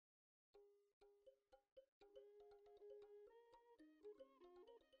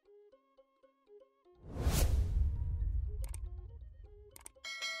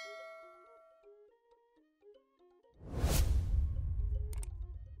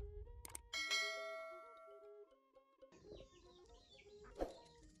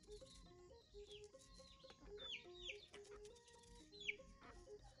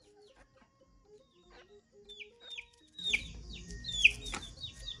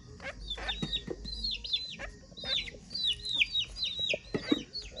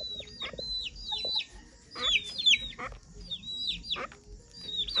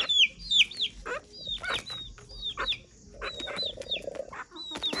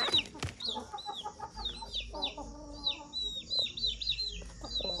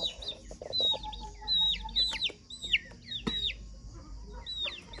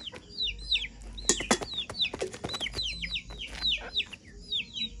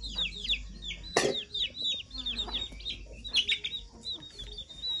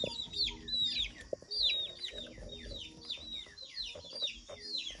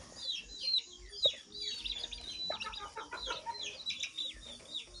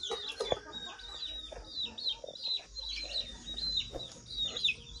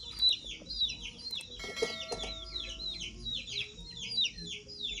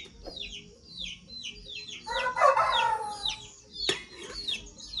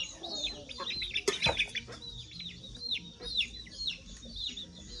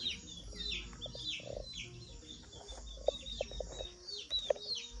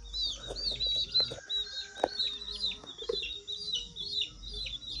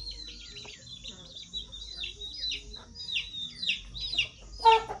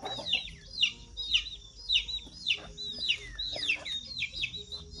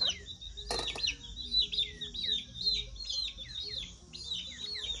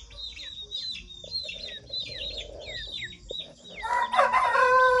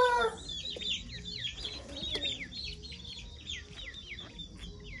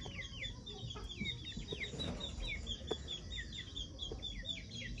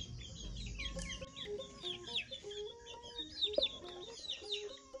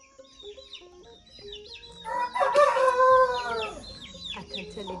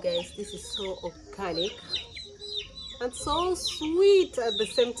Tell you guys, this is so organic and so sweet at the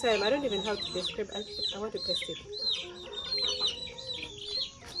same time. I don't even have to describe. I want to taste it.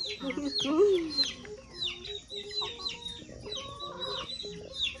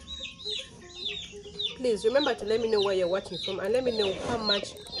 Please remember to let me know where you're watching from, and let me know how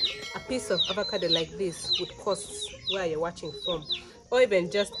much a piece of avocado like this would cost where you're watching from, or even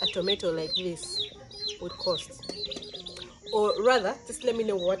just a tomato like this would cost. Or rather, just let me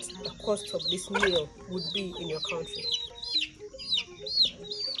know what the cost of this meal would be in your country.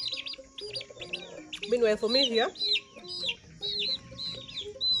 Meanwhile, for me here,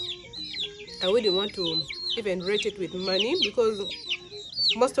 I wouldn't want to even rate it with money, because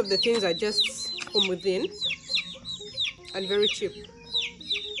most of the things are just from within and very cheap.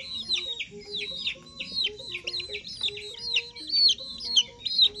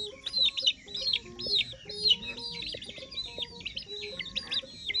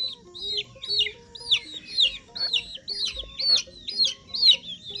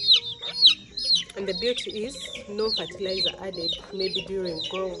 And the beauty is no fertilizer added, maybe during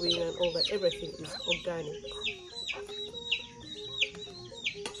growing and all that. Everything is organic.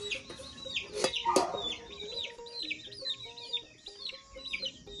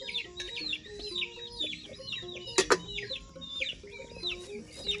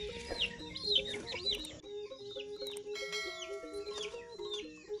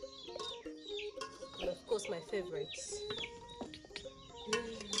 And of course, my favorites.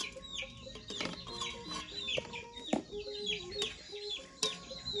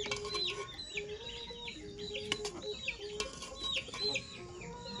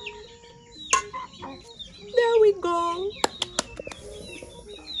 There we go.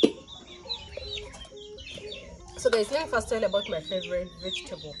 So guys, let me first tell you about my favorite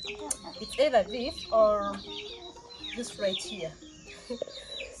vegetable. It's either this or this right here.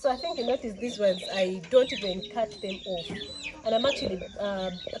 So I think you notice these ones, I don't even cut them off. And I'm actually,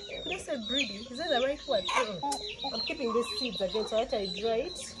 let's say breeding. Is that the right word? I'm keeping these seeds again so that I dry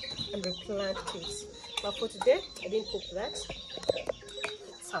it and replant it. But for today, I didn't cook that.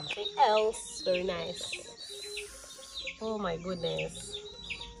 It's something else. Very nice. Oh my goodness.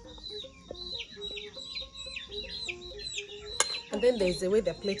 And then there's the way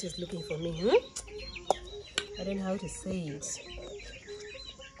the plate is looking for me. I don't know how to say it.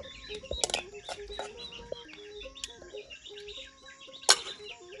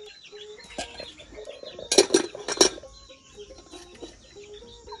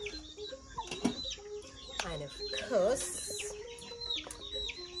 And of course,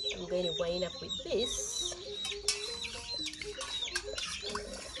 I'm going to wind up with this.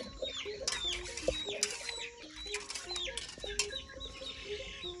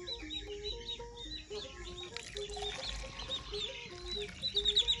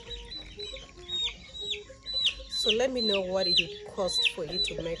 let me know what it would cost for you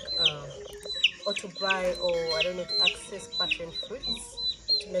to make or to buy, or I don't know, to access passion fruits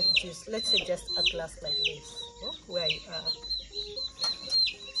to make juice. Let's say just a glass like this, where you are.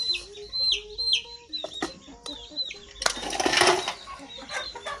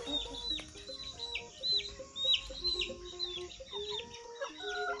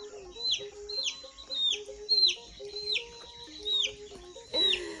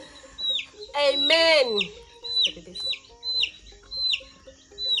 Amen. Look at this.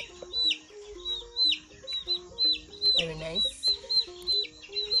 Very nice.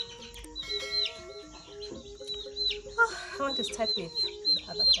 Oh, I want to start with the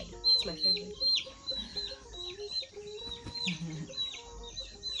avocado. It's my favorite.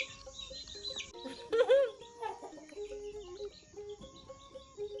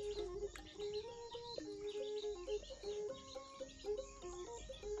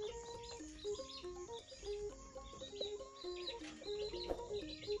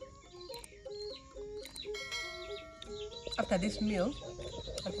 After this meal,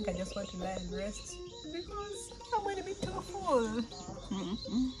 I think I just want to lie and rest because I'm going to be too full.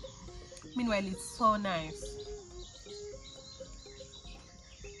 Meanwhile, it's so nice.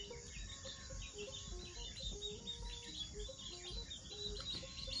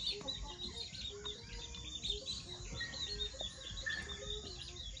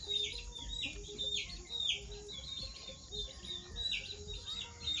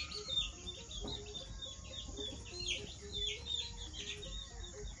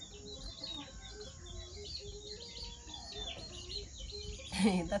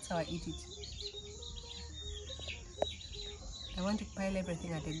 That's how I eat it. I want to pile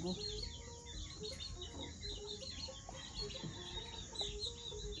everything at a go.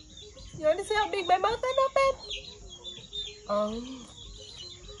 You want to see how big my mouth can open? Oh.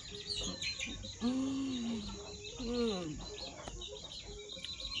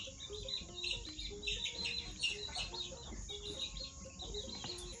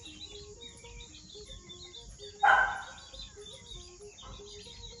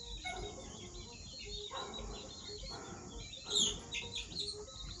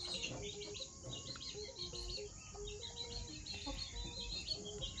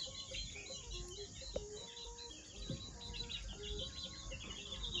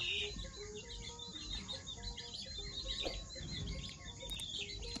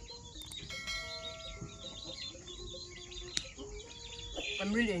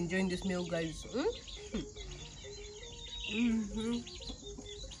 I'm really enjoying this meal, guys.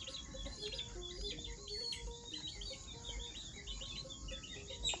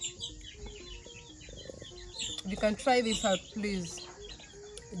 If you can try this out, please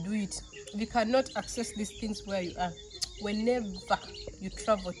do it. If you cannot access these things where you are, whenever you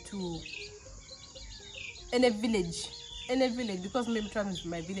travel to any village, because maybe traveling to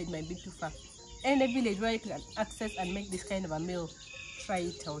my village might be too far, any village where you can access and make this kind of a meal, try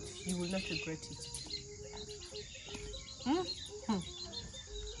it out. You will not regret it.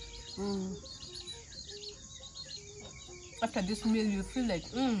 After this meal, you feel like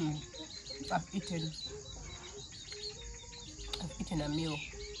I've eaten a meal.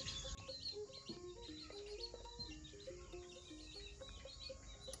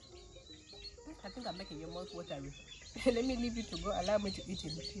 I think I'm making your mouth watery. Let me leave you to go. Allow me to eat in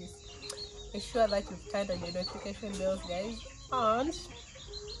peace. Make sure that you've turned on your notification bells, guys, and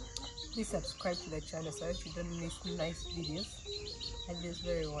please subscribe to the channel so that you don't miss nice videos like this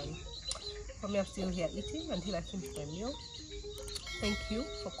very one. For me, I'm still here eating until I finish my meal. Thank you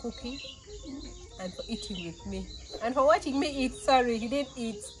for cooking and for eating with me and for watching me eat. Sorry, he didn't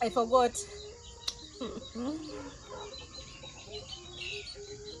eat. I forgot.